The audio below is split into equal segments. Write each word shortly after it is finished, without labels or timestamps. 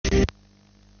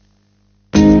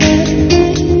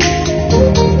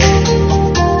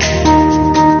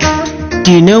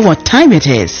Do you know what time it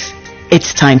is?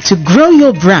 It's time to grow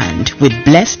your brand with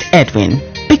Blessed Edwin.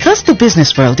 Because the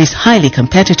business world is highly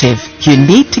competitive, you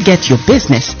need to get your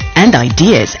business and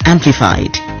ideas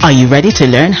amplified. Are you ready to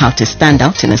learn how to stand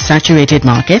out in a saturated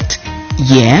market?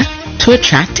 Yeah, to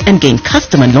attract and gain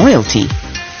customer loyalty.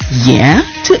 Yeah,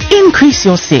 to increase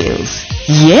your sales.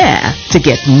 Yeah, to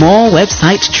get more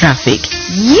website traffic.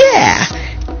 Yeah,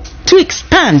 to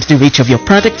expand the reach of your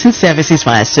products and services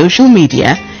via social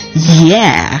media.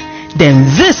 Yeah, then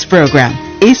this program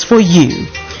is for you.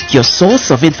 Your source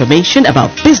of information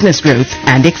about business growth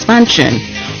and expansion.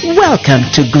 Welcome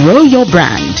to Grow Your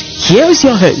Brand. Here's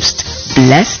your host,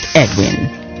 Blessed Edwin.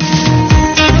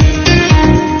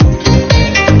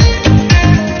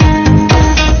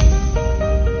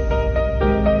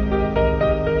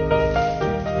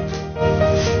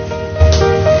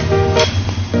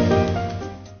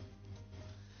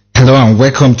 Hello and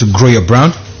welcome to Grow Your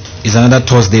Brand. It's another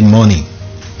Thursday morning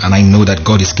and I know that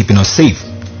God is keeping us safe.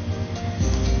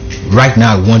 Right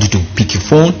now, I want you to pick your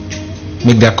phone,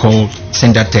 make that call,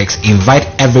 send that text, invite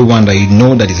everyone that you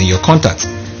know that is in your contacts.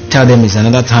 Tell them it's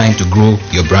another time to grow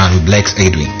your brand with Blessed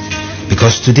Edwin.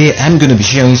 Because today I'm going to be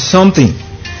sharing something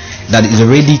that is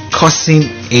already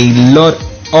causing a lot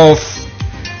of,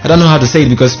 I don't know how to say it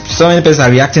because so many people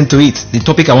are reacting to it. The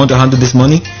topic I want to handle this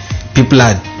morning, people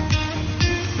are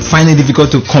finding it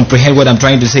difficult to comprehend what I'm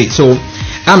trying to say. So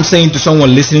I'm saying to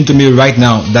someone listening to me right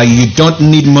now that you don't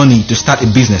need money to start a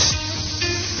business.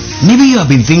 Maybe you have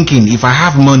been thinking, if I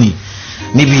have money,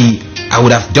 maybe I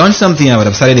would have done something, I would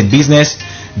have started a business.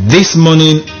 This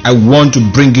morning, I want to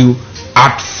bring you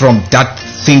out from that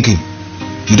thinking.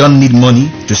 You don't need money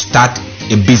to start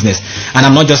a business. And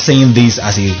I'm not just saying this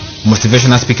as a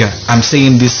motivational speaker. I'm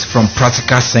saying this from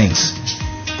practical sense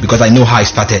because I know how I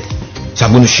started. So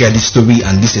I'm going to share this story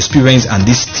and this experience and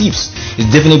these tips.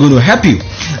 It's definitely going to help you.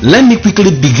 Let me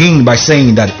quickly begin by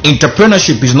saying that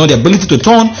entrepreneurship is not the ability to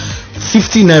turn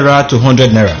 50 naira to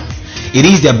 100 naira. It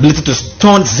is the ability to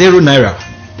turn 0 naira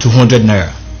to 100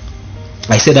 naira.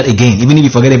 I say that again. Even if you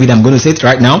forget everything, I'm going to say it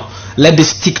right now. Let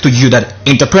this stick to you that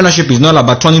entrepreneurship is not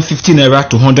about turning 50 naira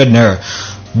to 100 naira,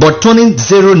 but turning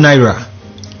 0 naira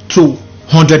to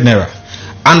 100 naira.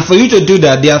 And for you to do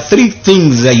that, there are three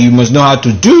things that you must know how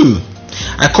to do.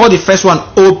 I call the first one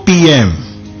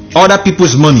OPM, other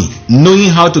people's money, knowing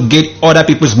how to get other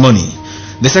people's money.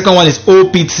 The second one is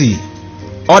OPT,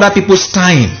 other people's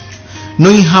time,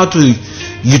 knowing how to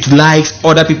utilize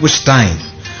other people's time.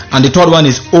 And the third one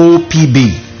is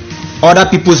OPB, other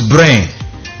people's brain,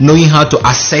 knowing how to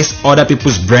access other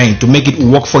people's brain to make it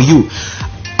work for you.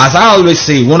 As I always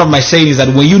say, one of my sayings is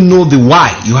that when you know the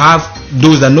why, you have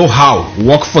those that know how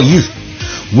work for you.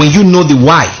 When you know the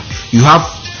why, you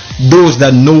have those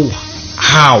that know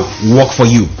how work for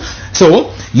you.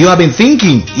 So you have been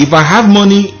thinking, if I have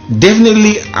money,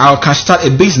 definitely I can start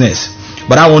a business.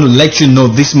 But I want to let you know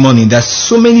this morning, there's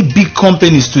so many big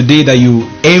companies today that you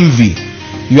envy.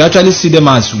 You actually see them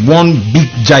as one big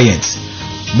giant,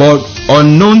 but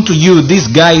unknown to you, these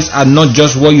guys are not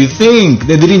just what you think.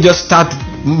 They didn't just start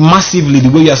massively the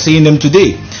way you are seeing them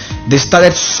today. They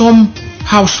started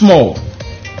somehow small.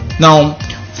 Now,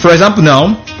 for example,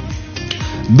 now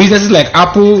businesses like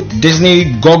Apple, Disney,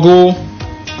 Google,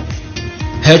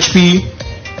 HP,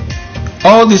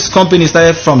 all these companies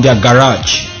started from their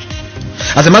garage.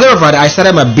 As a matter of fact, I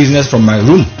started my business from my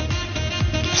room.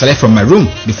 I started from my room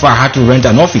before I had to rent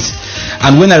an office.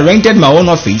 And when I rented my own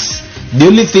office, the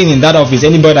only thing in that office,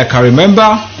 anybody that can remember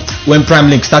when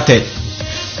PrimeLink started,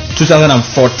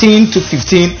 2014 to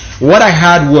 15, what I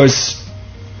had was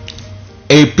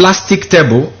a plastic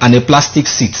table and a plastic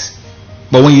seat.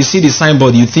 But when you see the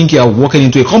signboard, you think you are walking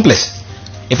into a complex.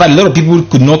 In fact, a lot of people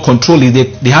could not control it.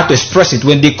 They had to express it.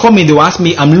 When they come in, they will ask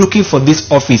me, I'm looking for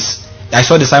this office. I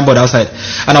saw the signboard outside.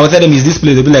 And I will tell them, is this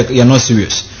place? They'll be like, you're not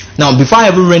serious. Now, before I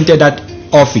ever rented that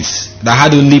office that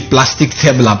had only plastic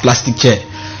table and plastic chair,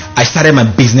 I started my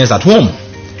business at home.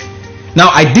 Now,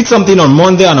 I did something on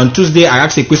Monday and on Tuesday. I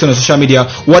asked a question on social media.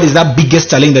 What is that biggest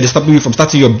challenge that is stopping you from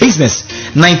starting your business?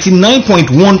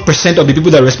 99.1% of the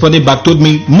people that responded back told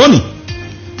me money.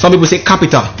 Some people say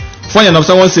capital. Funny enough,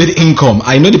 someone said income.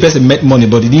 I know the person meant money,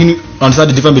 but he didn't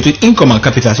understand the difference between income and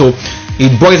capital. So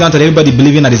it boils down to everybody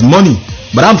believing that it's money.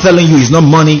 But I'm telling you, it's not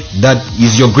money that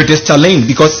is your greatest challenge,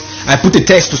 because I put a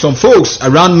test to some folks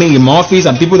around me in my office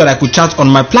and people that I could chat on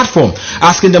my platform,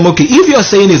 asking them, okay, if you're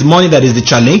saying it's money that is the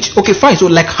challenge, okay, fine. So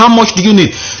like, how much do you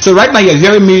need? So right now you're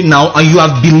hearing me now and you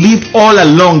have believed all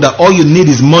along that all you need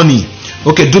is money.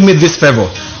 Okay, do me this favor.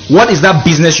 What is that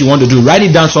business you want to do? Write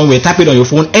it down somewhere, type it on your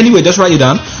phone. Anyway, just write it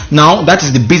down. Now, that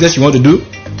is the business you want to do.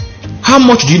 How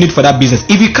much do you need for that business?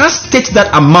 If you can't state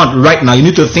that amount right now, you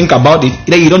need to think about it.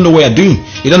 You don't know what you're doing.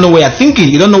 You don't know what you're thinking.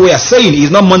 You don't know what you're saying.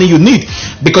 It's not money you need,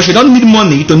 because you don't need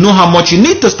money to know how much you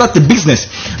need to start the business.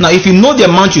 Now, if you know the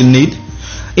amount you need,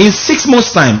 in 6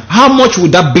 months' time, how much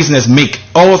would that business make,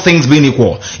 all things being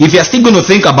equal? If you're still going to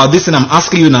think about this and I'm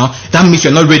asking you now, that means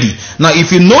you're not ready. Now,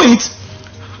 if you know it,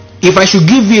 if I should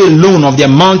give you a loan of the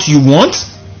amount you want,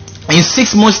 in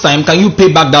 6 months' time, can you pay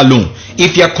back that loan?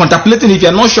 If you're contemplating, if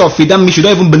you're not sure of it, that means you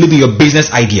don't even believe in your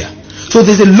business idea. So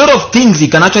there's a lot of things you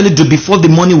can actually do before the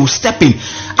money will step in.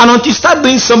 And until you start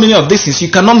doing so many of these things,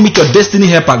 you cannot meet your destiny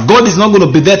helper. God is not going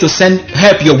to be there to send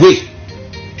help your way.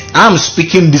 I'm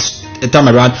speaking this time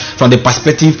around from the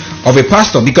perspective of a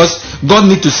pastor, because God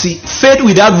needs to see faith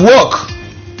without work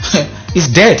is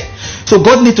dead. So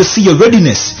God needs to see your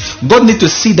readiness. God needs to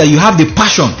see that you have the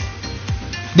passion,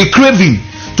 the craving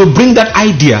to bring that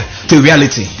idea to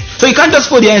reality. So you can't just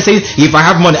go there and say, if I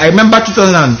have money. I remember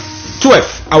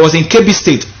 2012, I was in KB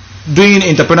State doing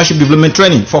entrepreneurship development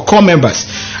training for core members,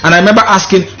 and I remember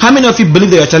asking, how many of you believe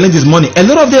that your challenge is money? A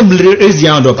lot of them raised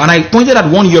their hand up, and I pointed at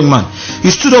one young man. He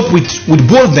stood up with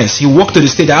boldness. He walked to the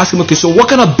stage. I asked him, okay, so what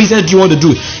kind of business do you want to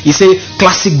do? He said,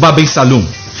 classic barbing salon.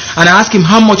 And I asked him,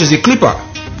 how much is a clipper?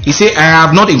 He said, I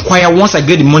have not inquired. Once I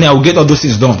get the money, I will get all those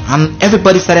things done. And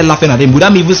everybody started laughing at him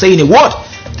without me even saying a word.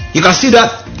 You can see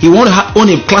that he wants to own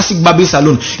a classic barbing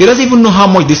salon. He doesn't even know how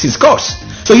much this is cost.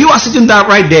 So you are sitting there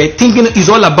right there thinking it's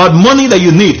all about money that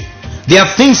you need. There are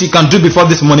things you can do before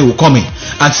this money will come in.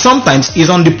 And sometimes it's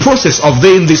on the process of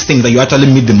doing these things that you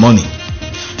actually need the money.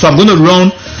 So I'm going to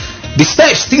run the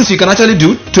steps, things you can actually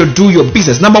do to do your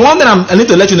business. Number one, I need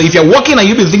to let you know, if you're working and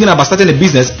you've been thinking about starting a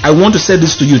business, I want to say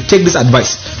this to you. Take this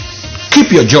advice.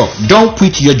 Keep your job. Don't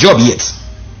quit your job yet.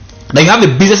 Then you have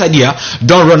a business idea.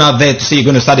 Don't run out there to say you're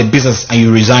going to start a business and you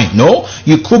resign. No,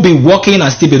 you could be working and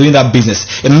still be doing that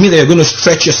business. It means that you're going to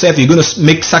stretch yourself. You're going to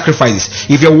make sacrifices.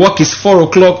 If your work is 4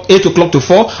 o'clock, 8 o'clock to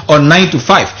 4, or 9 to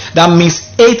 5, that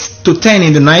means 8 to 10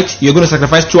 in the night, you're going to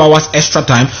sacrifice 2 hours extra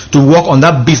time to work on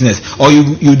that business. Or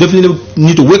you definitely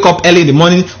need to wake up early in the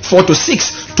morning, 4 to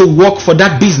 6, to work for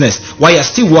that business while you're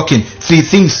still working. 3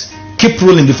 things keep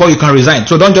rolling before you can resign.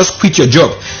 So don't just quit your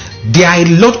job. There are a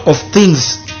lot of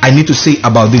things I need to say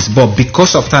about this, but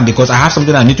because of time, because I have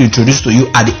something I need to introduce to you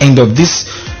at the end of this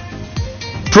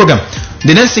program.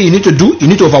 The next thing you need to do, you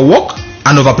need to overwork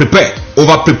and over-prepare.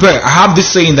 Over-prepare. I have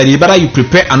this saying that it's better you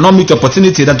prepare and not meet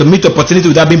opportunity than to meet opportunity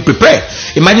without being prepared.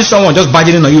 Imagine someone just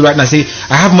budgeting on you right now and say,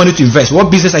 I have money to invest. What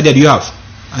business idea do you have?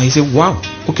 And you say, wow,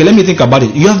 okay, let me think about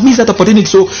it. You have missed that opportunity.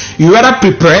 So you rather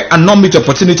prepare and not meet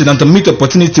opportunity than to meet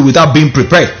opportunity without being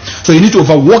prepared. So you need to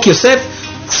overwork yourself,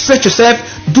 stretch yourself,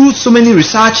 do so many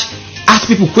research, ask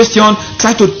people questions,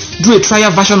 try to do a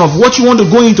trial version of what you want to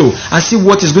go into and see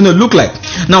what it's going to look like.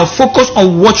 Now focus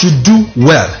on what you do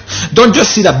well. Don't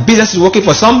just see that business is working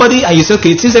for somebody and you say,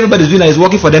 okay, since everybody's doing that, it's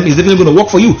working for them, it's definitely going to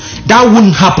work for you. That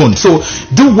wouldn't happen. So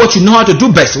do what you know how to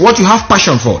do best, what you have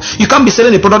passion for. You can't be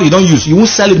selling a product you don't use. You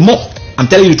won't sell it more. I'm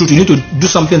telling you the truth. You need to do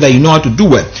something that you know how to do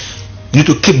well. You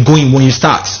need to keep going when you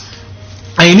start.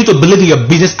 And you need to believe in your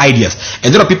business ideas.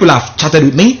 A lot of people have chatted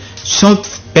with me. Some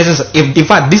persons, in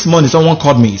fact, this morning someone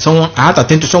called me. I had to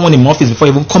attend to someone in my office before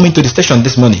even coming to the station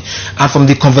this morning. And from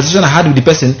the conversation I had with the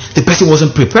person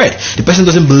wasn't prepared. The person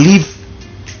doesn't believe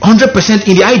 100%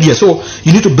 in the idea. So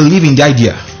you need to believe in the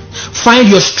idea. Find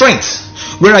your strengths.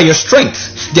 Where are your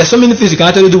strengths? There are so many things you can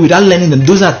actually do without learning them.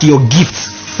 Those are your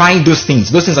gifts. Find those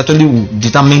things. Those things actually will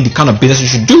determine the kind of business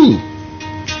you should do.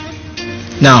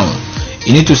 Now,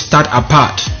 you need to stand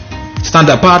apart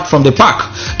from the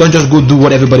pack. Don't just go do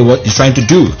what everybody is trying to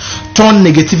do. Turn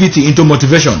negativity into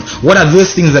motivation. What are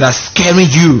those things that are scaring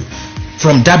you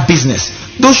from that business?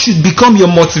 Those should become your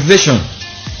motivation.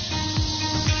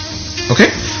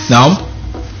 Okay? Now,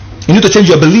 you need to change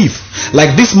your belief.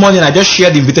 Like this morning, I just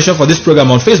shared the invitation for this program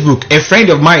on Facebook. A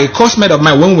friend of mine, a classmate of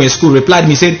mine, when we were in school, replied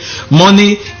me, said,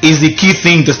 money is the key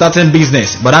thing to starting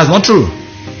business. But that's not true.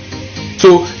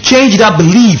 So change that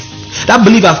belief. That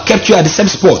belief has kept you at the same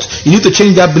spot. You need to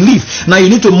change that belief. Now you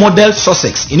need to model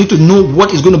success. You need to know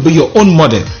what is going to be your own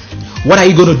model. What are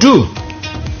you going to do?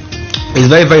 It's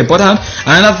very, very important.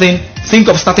 Another thing, think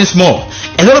of starting small.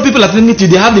 A lot of people are thinking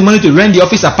they have the money to rent the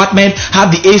office apartment, have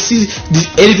the AC,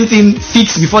 everything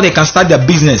fixed before they can start their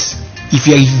business. If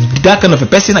you're that kind of a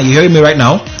person and you're hearing me right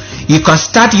now, you can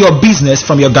start your business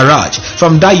from your garage,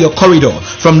 from that your corridor,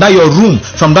 from that your room,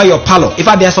 from that your parlor. In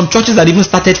fact, there are some churches that even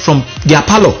started from their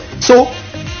parlor. So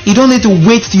you don't need to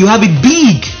wait till you have it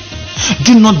big.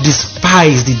 Do not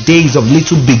despise the days of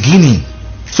little beginning.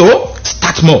 So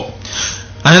start small.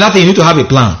 Another thing, you need to have a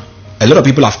plan. A lot of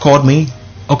people have called me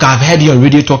okay, I've heard you on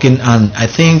radio talking, and I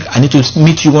think I need to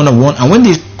meet you one-on-one. And when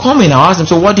they come in, I'll ask them,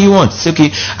 so what do you want? Say, okay,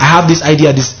 I have this idea,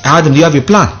 I have them, do you have a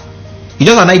plan? You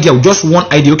just have an idea, just one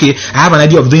idea, okay, I have an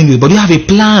idea of doing this, but do you have a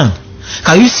plan?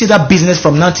 Can you see that business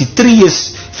from now to 3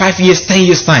 years, 5 years, 10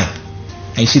 years time?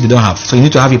 And you see they don't have. So you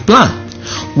need to have a plan.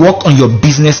 Work on your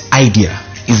business idea.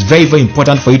 It's very, very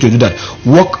important for you to do that.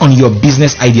 Work on your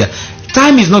business idea.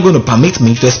 Time is not going to permit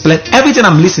me to explain everything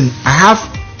I'm listening. I have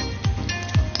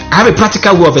a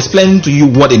practical way of explaining to you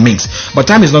what it means, but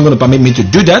time is not going to permit me to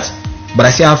do that. But I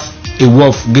still have a way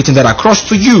of getting that across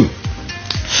to you.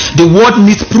 The world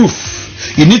needs proof.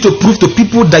 You need to prove to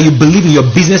people that you believe in your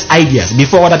business ideas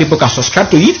before other people can subscribe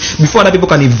to it, before other people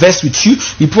can invest with you,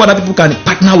 before other people can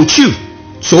partner with you.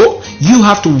 So you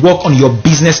have to work on your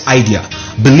business idea,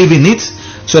 believe in it,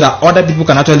 so that other people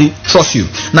can actually trust you.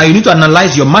 Now you need to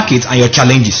analyze your market and your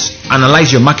challenges.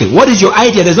 Analyze your market. What is your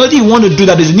idea? There's nothing you want to do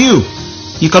that is new.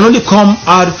 You can only come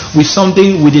out with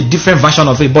something with a different version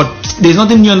of it, but there's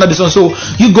nothing new under the sun. So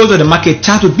you go to the market,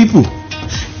 chat with people,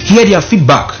 hear their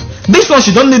feedback. These ones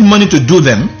you don't need money to do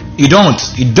them. You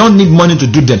don't need money to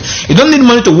do them. You don't need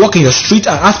money to walk in your street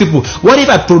and ask people, what if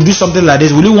I produce something like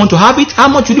this? Will you want to have it? How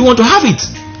much will you want to have it?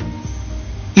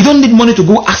 You don't need money to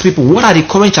go ask people, what are the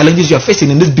current challenges you're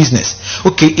facing in this business?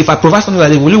 Okay, if I provide something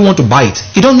like this, will you want to buy it?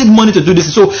 You don't need money to do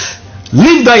this. So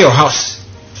leave by your house.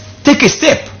 Take a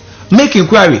step. Make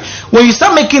inquiry. When you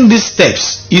start making these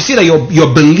steps, you see that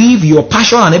your belief, your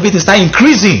passion and everything start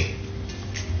increasing.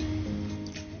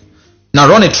 Now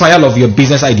run a trial of your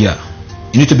business idea.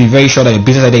 You need to be very sure that your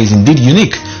business idea is indeed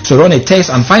unique. So run a test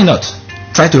and find out.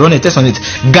 Try to run a test on it.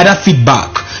 Gather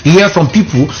feedback. Hear from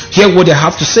people. Hear what they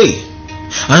have to say.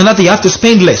 Another thing, you have to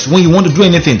spend less when you want to do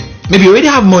anything. Maybe you already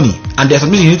have money and there's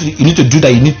something you need to do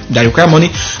that require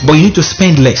money, but you need to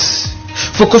spend less.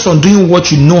 Focus on doing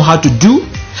what you know how to do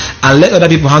and let other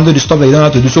people handle the stuff that you don't know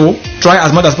how to do. So try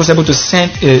as much as possible to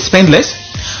spend less.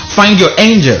 Find your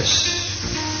angels.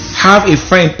 Have a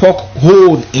friend poke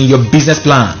hole in your business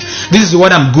plan. This is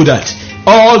what I'm good at.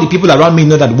 All the people around me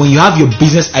know that when you have your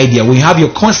business idea, when you have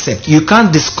your concept, you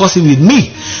can't discuss it with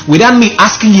me without me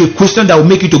asking you a question that will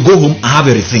make you to go home and have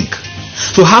a rethink.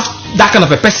 So have that kind of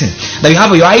a person, that you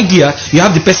have your idea, you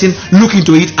have the person look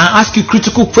into it and ask you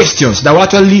critical questions that will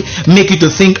actually make you to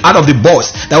think out of the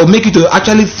box, that will make you to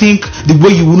actually think the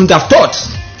way you wouldn't have thought.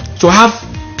 So have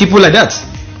people like that.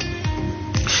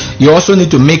 You also need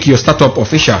to make your startup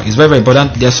official. It's very, very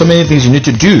important. There are so many things you need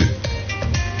to do.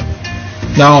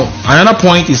 Now, another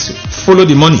point is follow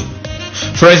the money.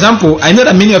 For example, I know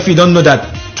that many of you don't know that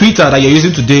Twitter that you're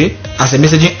using today as a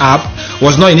messaging app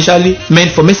was not initially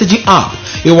meant for messaging app.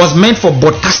 It was meant for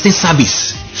broadcasting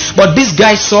service. But this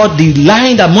guy saw the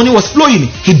line that money was flowing.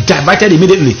 He diverted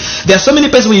immediately. There are so many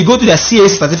persons when you go to their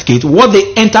CAC certificate, what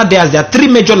they enter there as their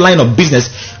 3 major line of business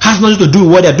has nothing to do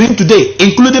with what they're doing today,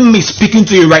 including me speaking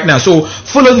to you right now. So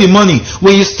follow the money.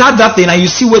 When you start that thing and you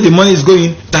see where the money is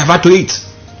going, divert to it.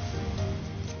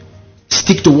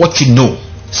 Stick to what you know.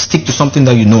 Stick to something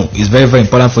that you know. It's very, very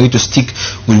important for you to stick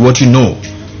with what you know.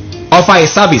 Offer a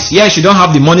service. Yes, you don't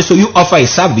have the money, so you offer a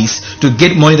service to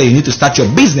get money that you need to start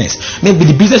your business. Maybe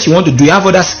the business you want to do, you have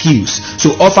other skills,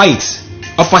 so offer it.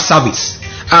 Offer service.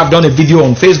 I've done a video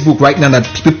on Facebook right now that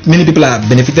many people have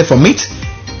benefited from it.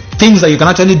 Things that you can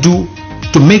actually do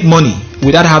to make money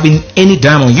without having any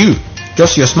dime on you.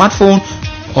 Just your smartphone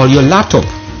or your laptop.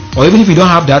 Or even if you don't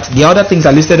have that, the other things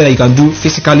are listed that you can do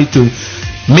physically to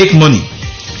make money.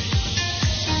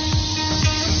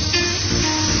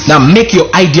 Now make your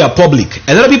idea public.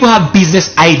 A lot of people have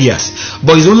business ideas,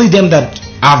 but it's only them that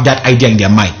have that idea in their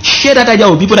mind. Share that idea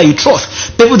with people that you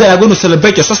trust. People that are going to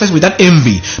celebrate your success without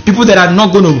envy. People that are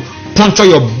not going to puncture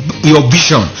your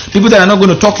vision. People that are not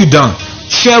going to talk you down.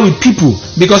 Share with people,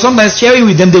 because sometimes sharing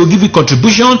with them, they will give you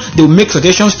contribution, they will make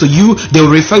suggestions to you, they will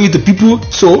refer you to people.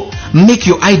 So make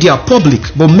your idea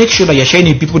public, but make sure that you're sharing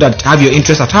with people that have your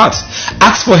interest at heart.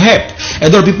 Ask for help.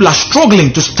 A lot of people are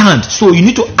struggling to stand, so you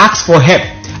need to ask for help.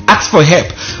 Ask for help.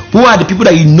 Who are the people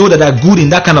that you know that are good in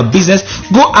that kind of business?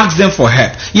 Go ask them for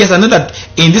help. Yes, I know that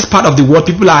in this part of the world,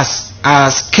 people are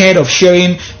scared of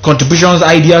sharing contributions,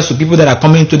 ideas to people that are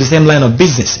coming to the same line of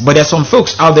business. But there are some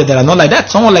folks out there that are not like that.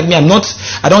 Someone like me,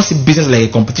 I don't see business like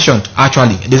a competition.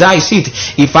 Actually, this is how I see it.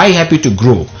 If I help you to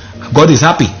grow, God is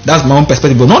happy. That's my own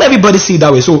perspective. But not everybody see it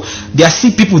that way. So there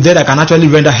are people there that can actually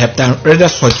render help and render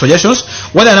suggestions.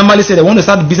 What I normally say, they want to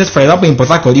start a business, for example, in Port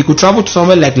Harcourt. You could travel to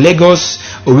somewhere like Lagos,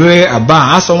 Owerri,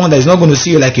 Aba, ask someone that is not going to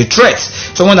see you like a threat.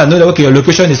 Someone that knows that, okay, your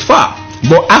location is far.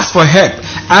 But ask for help.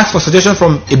 Ask for suggestion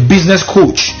from a business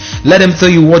coach. Let them tell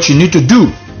you what you need to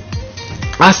do.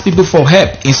 Ask people for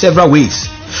help in several ways.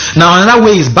 Now, another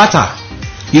way is barter.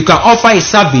 You can offer a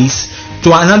service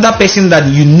to another person that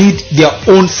you need their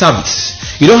own service.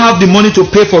 You don't have the money to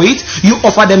pay for it. You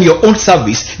offer them your own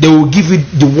service. They will give you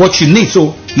what you need.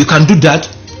 So you can do that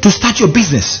to start your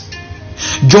business.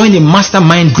 Join a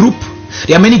mastermind group.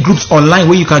 There are many groups online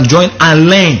where you can join and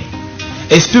learn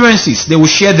experiences. They will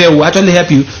share there, will actually help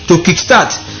you to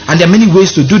kickstart. And there are many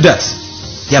ways to do that.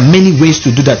 There are many ways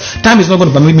to do that. Time is not going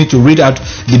to permit me to read out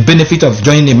the benefit of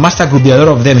joining a master group. There are a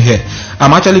lot of them here.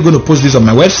 I'm actually going to post this on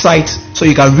my website so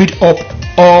you can read up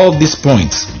all these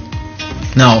points.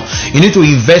 Now, you need to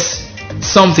invest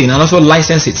something and also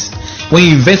license it. When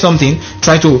you invest something,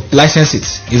 try to license it.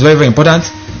 It's very, very important.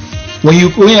 When you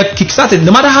kickstart it,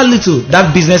 no matter how little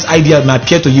that business idea may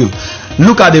appear to you,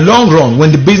 look at the long run.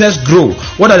 When the business grow,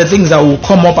 what are the things that will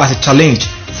come up as a challenge?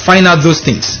 Find out those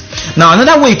things. Now,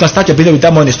 another way you can start your business with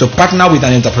that money is to partner with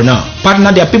an entrepreneur.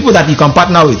 There are people that you can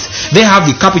partner with. They have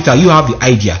the capital, you have the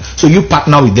idea. So you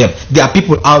partner with them. There are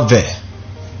people out there.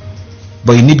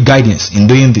 But you need guidance in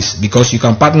doing this, because you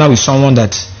can partner with someone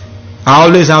that, I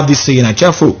always have this saying, I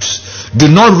tell folks, do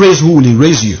not raise who will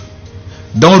raise you.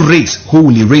 Don't raise who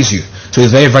will raise you. So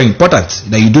it's very, very important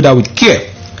that you do that with care.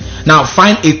 Now,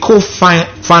 find a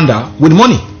co-founder with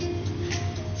money.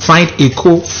 Find a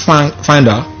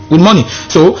co-founder with money.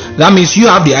 So that means you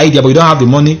have the idea but you don't have the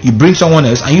money. You bring someone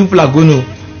else and you people are going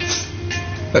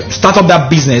to start up that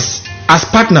business as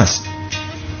partners.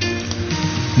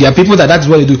 There are people that's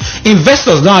what they do.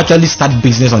 Investors don't actually start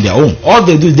business on their own. All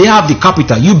they do, they have the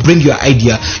capital. You bring your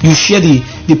idea, you share the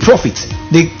profit.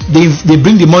 They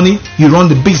bring the money, you run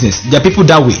the business. There are people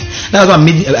that way. That's what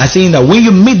I'm saying, that when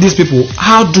you meet these people,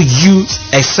 how do you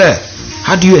excel?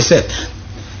 How do you excel?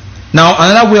 Now,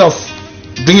 another way of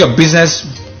doing your business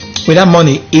with that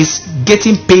money is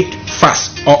getting paid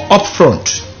fast or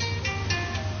upfront.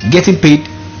 Getting paid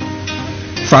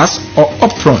fast or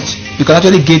upfront. You can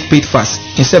actually get paid fast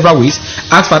in several ways.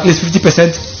 Ask for at least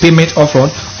 50% payment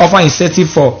upfront. Offer incentive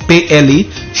for pay early.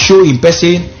 Show in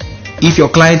person if your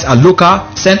clients are local.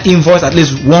 Send invoice at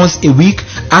least once a week.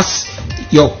 Ask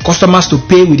your customers to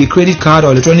pay with a credit card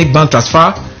or electronic bank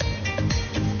transfer.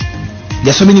 There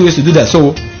are so many ways to do that.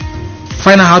 So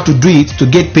find out how to do it to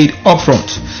get paid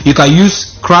upfront. You can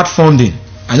use crowdfunding.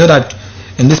 I know that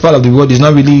in this part of the world it's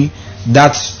not really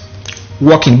that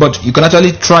working, but you can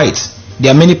actually try it.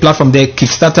 There are many platforms there: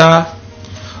 Kickstarter,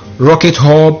 Rocket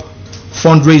Hub,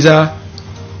 Fundraiser,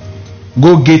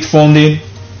 GoGate Funding.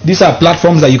 These are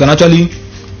platforms that you can actually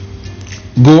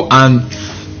go and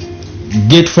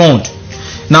get fund.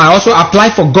 Now, I also apply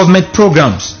for government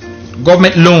programs,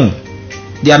 government loan.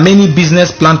 There are many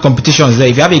business plan competitions there.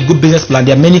 If you have a good business plan,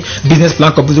 there are many business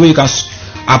plan competitions where you can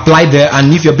apply there,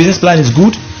 and if your business plan is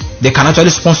good, they can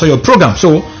actually sponsor your program.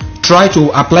 So try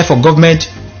to apply for government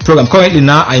program. Currently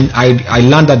now I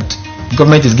learned that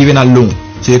government is giving a loan,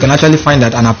 so you can actually find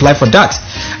that and apply for that.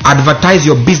 Advertise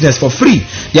your business for free.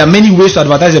 There are many ways to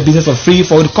advertise your business for free.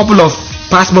 For a couple of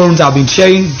past months I've been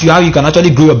sharing how you can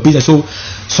actually grow your business, so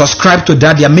subscribe to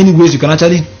that. There are many ways you can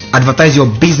actually advertise your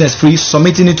business free.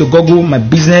 Submitting it to Google My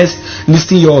Business,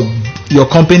 listing your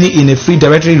company in a free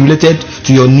directory related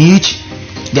to your niche.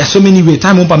 There are so many ways.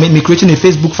 Time won't permit me creating a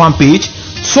Facebook fan page.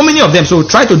 So many of them. So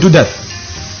try to do that.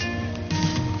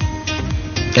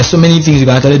 There's so many things you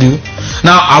can actually do.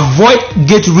 Now, avoid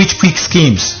get rich quick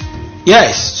schemes.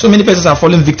 Yes, so many persons are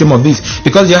falling victim of this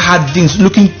because they had things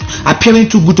appearing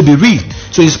too good to be real.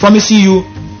 So it's promising you,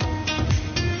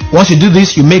 once you do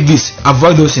this, you make this.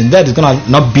 Avoid those things. That is gonna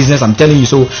not business, I'm telling you.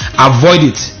 So avoid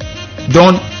it.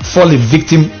 Don't fall a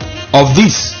victim of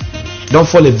this. Don't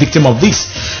fall a victim of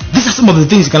this. These are some of the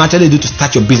things you can actually do to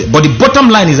start your business. But the bottom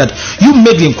line is that you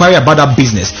make the inquiry about that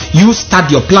business. You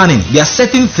start your planning. There are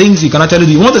certain things you can actually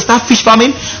do. You want to start fish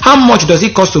farming? How much does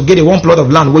it cost to get a one plot of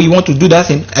land where you want to do that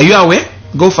thing? Are you aware?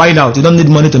 Go find out. You don't need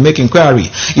money to make inquiry.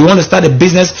 You want to start a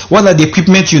business? What are the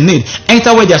equipment you need?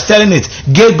 Enter where they're selling it.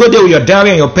 Go there with your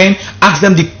diary and your pen. Ask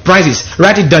them the prices.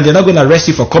 Write it down. They're not going to arrest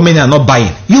you for coming in and not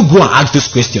buying. You go and ask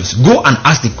those questions. Go and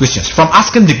ask the questions. From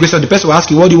asking the question, the person will ask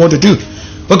you, what do you want to do?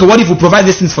 Okay, what if we provide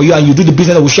these things for you and you do the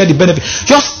business and we share the benefit?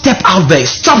 Just step out there.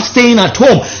 Stop staying at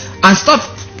home and start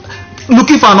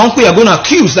looking for an uncle you're going to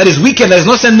accuse that is wicked, that is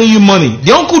not sending you money.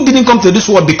 The uncle didn't come to this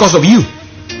world because of you.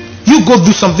 You go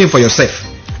do something for yourself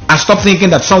and stop thinking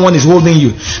that someone is holding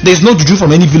you. There's no juju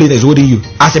from any village that is holding you.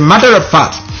 As a matter of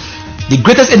fact, the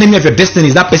greatest enemy of your destiny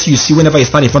is that person you see whenever you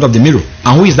stand in front of the mirror.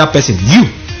 And who is that person? You.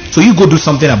 So you go do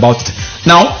something about it.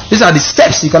 Now, these are the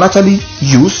steps you can actually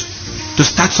use to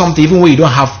start something even when you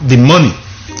don't have the money.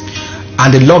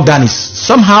 And the lockdown is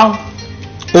somehow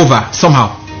over,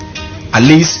 somehow. At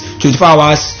least 24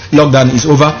 hours lockdown is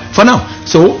over for now.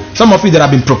 So some of you that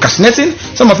have been procrastinating,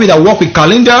 some of you that work with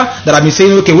calendar, that have been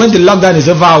saying, okay, when the lockdown is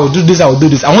over, I will do this, I will do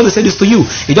this. I want to say this to you.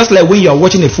 It's just like when you are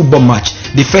watching a football match,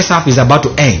 the first half is about to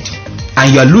end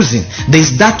and you are losing. There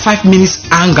is that 5 minutes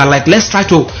anger, like let's try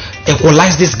to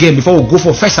equalize this game before we go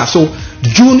for first half. So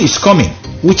June is coming,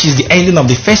 which is the ending of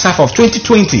the first half of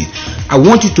 2020. I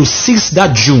want you to seize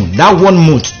that June, that 1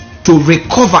 month, to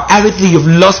recover everything you've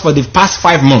lost for the past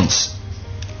 5 months.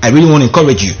 I really want to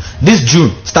encourage you. This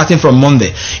June, starting from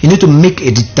Monday, you need to make a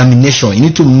determination. You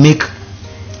need to make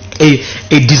a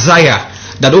desire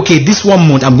that, okay, this 1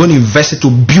 month I'm going to invest it to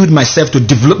build myself, to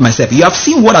develop myself. You have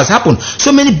seen what has happened.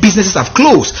 So many businesses have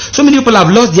closed. So many people have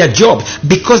lost their job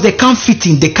because they can't fit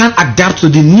in. They can't adapt to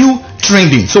the new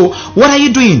trending. So what are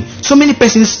you doing? So many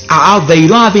persons are out there, you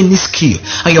don't have any skill,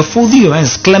 and you're folding your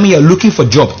hands claiming you're looking for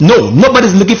job. No,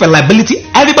 nobody's looking for liability.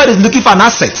 Everybody's looking for an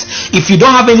asset. If you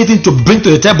don't have anything to bring to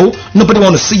the table, nobody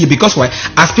want to see you. Because why?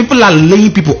 As people are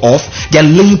laying people off, they're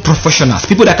laying professionals,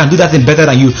 people that can do that thing better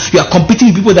than you. You are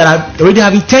competing with people that are already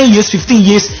having 10 years, 15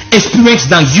 years experience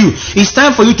than you. It's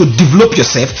time for you to develop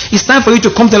yourself. It's time for you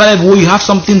to come to a level where you have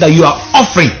something that you are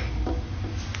offering.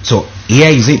 So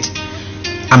here is it.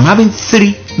 I'm having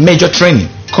 3 major training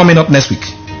coming up next week,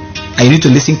 and you need to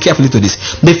listen carefully to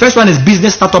this. The first one is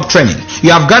business startup training.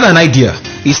 You have got an idea.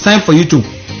 It's time for you to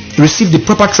receive the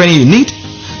proper training you need.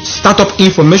 Startup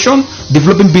information,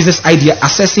 developing business idea,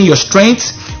 assessing your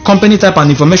strengths, company type and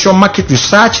information, market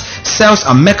research, sales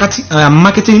and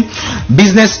marketing,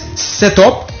 business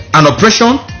setup and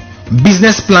operation,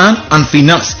 business plan and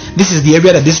finance. This is the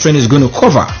area that this training is going to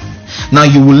cover. Now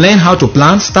you will learn how to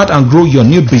plan, start and grow your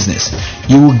new business.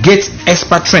 You will get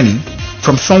expert training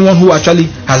from someone who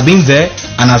actually has been there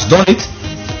and has done it.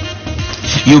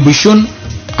 You'll be shown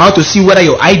how to see whether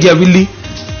your idea really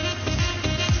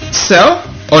sell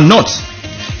or not.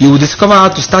 You will discover how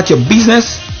to start your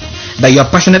business that you are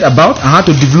passionate about and how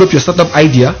to develop your startup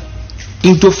idea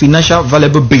into financial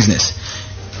valuable business.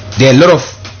 There are a lot of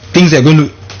things you're going to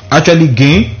actually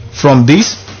gain from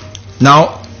this.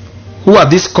 Now, who are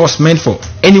these courses meant for?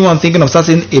 Anyone thinking of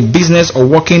starting a business or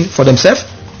working for themselves?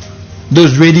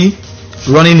 Those ready,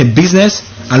 running a business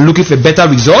and looking for better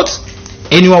results?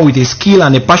 Anyone with a skill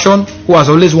and a passion who has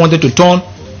always wanted to turn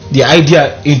the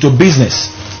idea into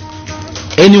business?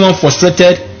 Anyone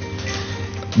frustrated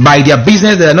by their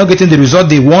business that are not getting the result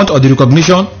they want or the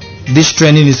recognition? This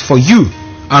training is for you.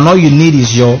 And all you need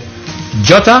is your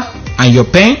jotter and your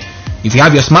pen. If you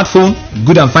have your smartphone,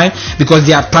 good and fine, because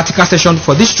there are practical sessions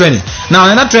for this training. Now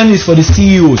another training is for the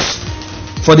CEOs.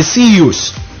 For the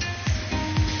CEOs.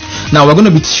 Now we're going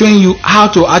to be showing you how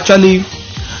to actually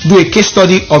do a case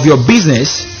study of your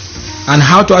business and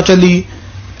how to actually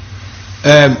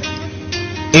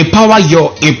empower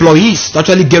your employees to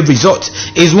actually get results.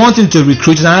 It's one thing to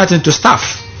recruit and another thing to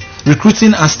staff.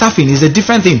 Recruiting and staffing is a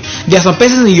different thing. There are some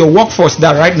persons in your workforce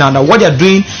that right now, what they are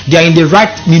doing, they are in the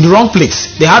wrong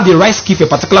place. They have the right skill for a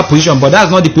particular position, but that's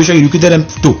not the position you recruited them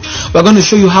to. We're going to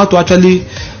show you how to actually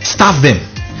staff them,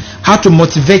 how to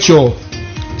motivate your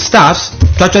staffs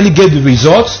to actually get the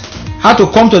results, how to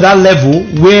come to that level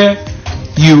where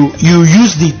you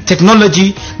use the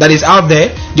technology that is out there,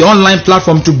 the online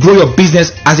platform, to grow your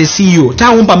business as a CEO.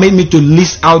 That won't permit me to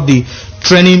list out the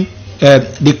training,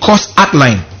 the course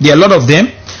outline. There are a lot of them.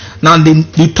 Now the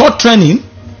third training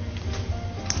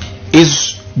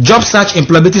is job search,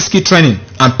 employability skill training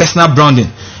and personal branding.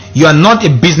 You are not a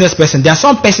business person. There are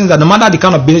some persons that no matter the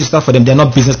kind of business you start for them, they are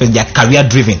not business person, they are career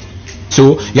driven.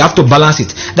 So you have to balance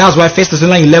it. That's why 1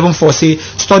 Thessalonians 11:4 say,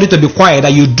 study to be quiet,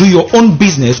 that you do your own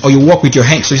business or you work with your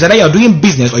hands. So it's either you're doing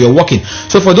business or you're working.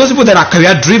 So for those people that are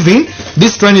career driven,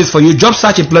 this training is for you. Job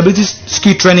search, employability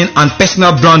skill training and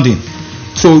personal branding.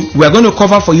 So we're going to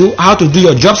cover for you how to do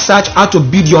your job search, how to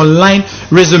build your online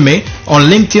resume on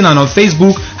LinkedIn and on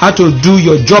Facebook, how to do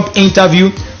your job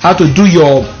interview, how to do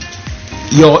your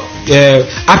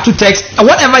aptitude-text,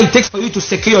 whatever it takes for you to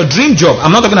secure your dream job.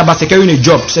 I'm not talking about securing a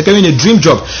job, securing a dream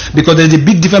job, because there's a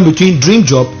big difference between dream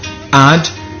job and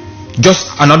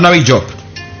just an ordinary job.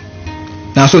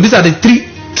 Now, so these are the 3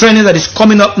 trainings that is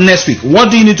coming up next week. What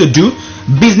do you need to do?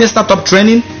 Business startup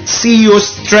training,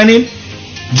 CEOs training,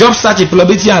 job search,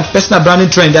 employability and personal branding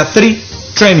training. There are 3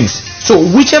 trainings. So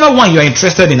whichever one you're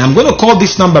interested in, I'm going to call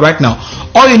this number right now.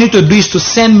 All you need to do is to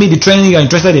send me the training you're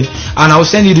interested in, and I'll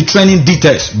send you the training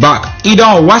details back, either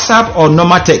on WhatsApp or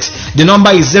normal text. The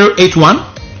number is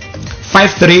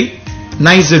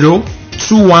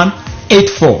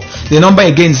 081-5390-2184. The number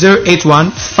again,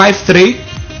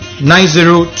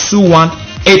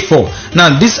 081-5390-2184. Now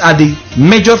these are the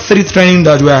major 3 trainings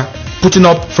that we are putting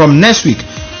up from next week.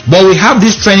 But we have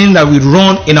this training that we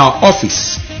run in our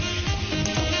office,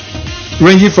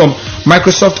 ranging from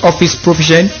Microsoft Office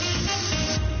Proficient,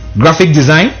 graphic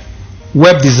design,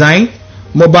 web design,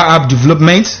 mobile app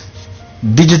development,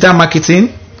 digital marketing.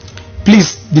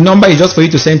 Please, the number is just for you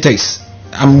to send text.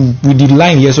 I'm with the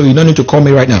line here, so you don't need to call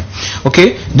me right now.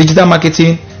 Okay? Digital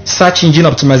marketing, search engine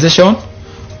optimization,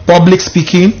 public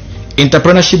speaking,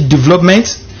 entrepreneurship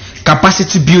development,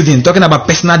 capacity building, talking about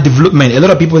personal development. A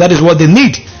lot of people, that is what they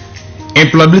need.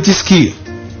 Employability skill.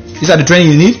 These are the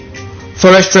training you need.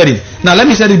 Forex trading. Now let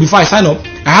me say this before I sign up.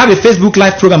 I have a Facebook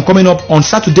live program coming up on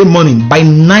Saturday morning by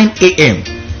 9 a.m.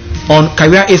 on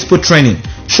Career Expo training,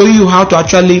 showing you how to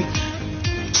actually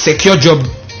secure job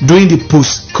during the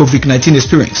post-COVID-19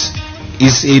 experience.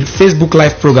 It's a Facebook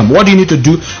live program. What do you need to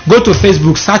do? Go to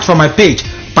Facebook, search for my page,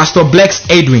 Pastor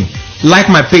Blessed Edwin. Like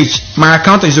my page. My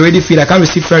account is already filled. I can't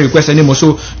receive friend requests anymore.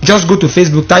 So just go to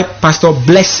Facebook, type Pastor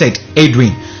Blessed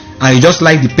Edwin, and you just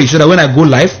like the page, so that when I go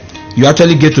live, you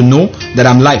actually get to know that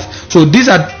I'm live. So these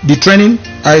are the training.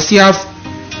 I still have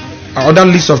other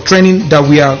list of training that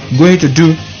we are going to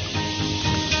do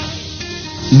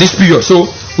this period. So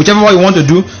whichever one you want to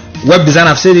do, web design,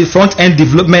 I've said it, front end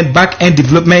development, back end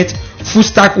development, full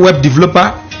stack web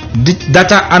developer,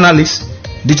 data analyst,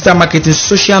 digital marketing,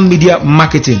 social media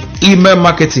marketing, email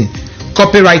marketing,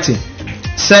 copywriting,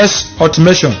 sales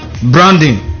automation,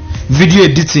 branding, video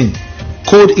editing,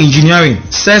 code engineering,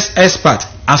 sales expert,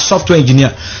 and software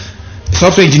engineering.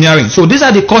 So these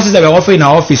are the courses that we're offering in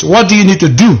our office. What do you need to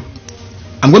do?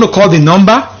 I'm going to call the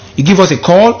number. You give us a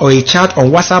call or a chat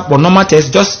on WhatsApp or normal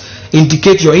text. Just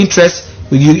indicate your interest.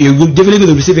 You're definitely going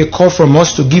to receive a call from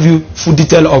us to give you full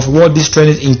detail of what this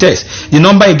training entails. The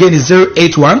number again is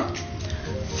 081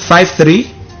 53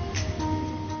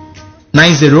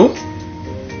 90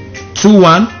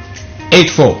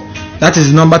 2184. That is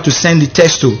the number to send the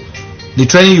text to. The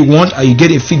training you want, and you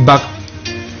get a feedback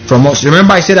from us.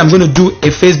 Remember, I said I'm going to do a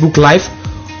Facebook live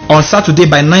on Saturday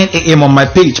by 9 a.m. on my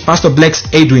page, Pastor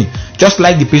Blessed Edwin. Just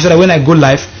like the page, so that when I go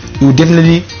live, you will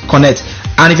definitely connect.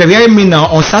 And if you're hearing me now,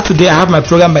 on Saturday I have my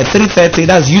program by 3:30.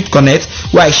 That's Youth Connect,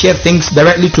 where I share things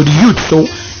directly to the youth. So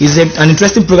it's an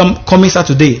interesting program coming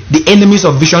Saturday, The Enemies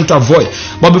of Vision to Avoid.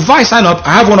 But before I sign up,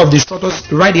 I have one of the instructors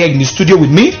right here in the studio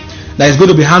with me that is going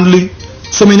to be handling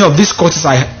so many of these courses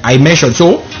I mentioned.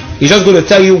 So he's just going to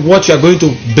tell you what you are going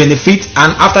to benefit,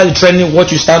 and after the training,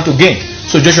 what you stand to gain.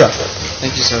 So Joshua.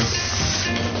 Thank you, sir.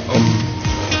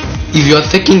 If you are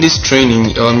taking this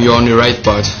training, you're on the right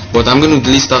path. But I'm going to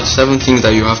list out 7 things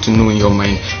that you have to know in your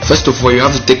mind. First of all, you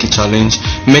have to take a challenge.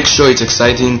 Make sure it's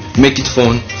exciting. Make it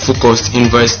fun. Focused.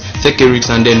 Invest. Take a risk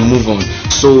and then move on.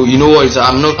 So you know what?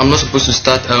 I'm not supposed to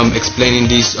start explaining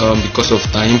this because of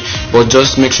time. But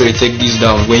just make sure you take this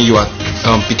down when you are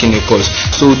picking a course.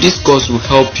 So this course will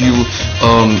help you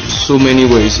so many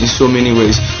ways. In so many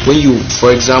ways. When you,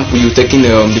 for example, you're taking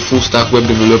the full stack web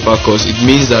developer course, it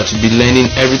means that you'll be learning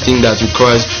everything that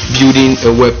requires building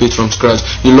a web page from scratch.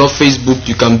 You love Facebook,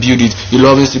 you can build it. You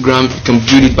love Instagram, you can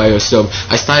build it by yourself.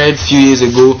 I started a few years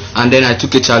ago, and then I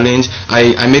took a challenge.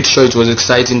 I made sure it was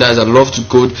exciting. That is, I love to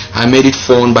code. I made it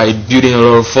fun by building a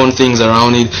lot of fun things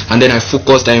around it, and then I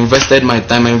focused. I invested my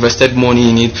time, I invested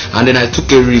money in it, and then I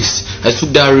took a risk. I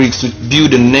took that risk to build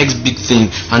the next big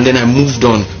thing, and then I moved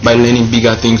on by learning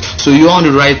bigger things. So you're on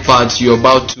the right path. You're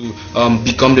about to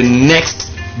become the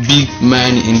next big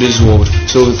man in this world.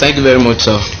 So thank you very much,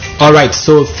 sir. Alright,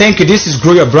 so thank you. This is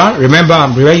Grow Your Brand. Remember,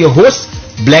 I'm your host,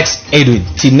 Blessed Edwin.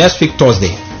 Till next week,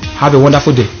 Thursday. Have a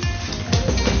wonderful day.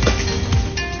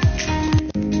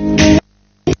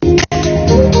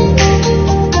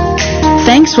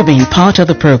 Thanks for being part of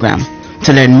the program.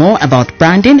 To learn more about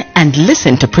branding and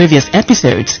listen to previous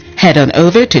episodes, head on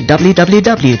over to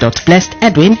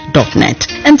www.blessededwin.net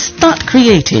and start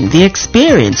creating the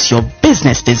experience your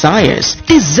business desires,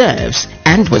 deserves,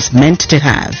 and was meant to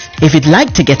have. If you'd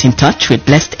like to get in touch with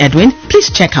Blessed Edwin, please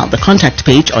check out the contact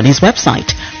page on his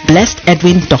website,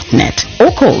 blessededwin.net,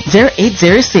 or call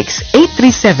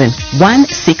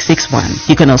 0806-837-1661.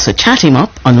 You can also chat him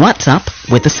up on WhatsApp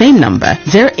with the same number,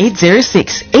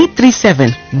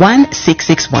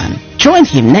 0806-837-1661. Join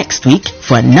him next week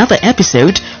for another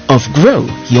episode of Grow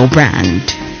Your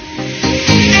Brand.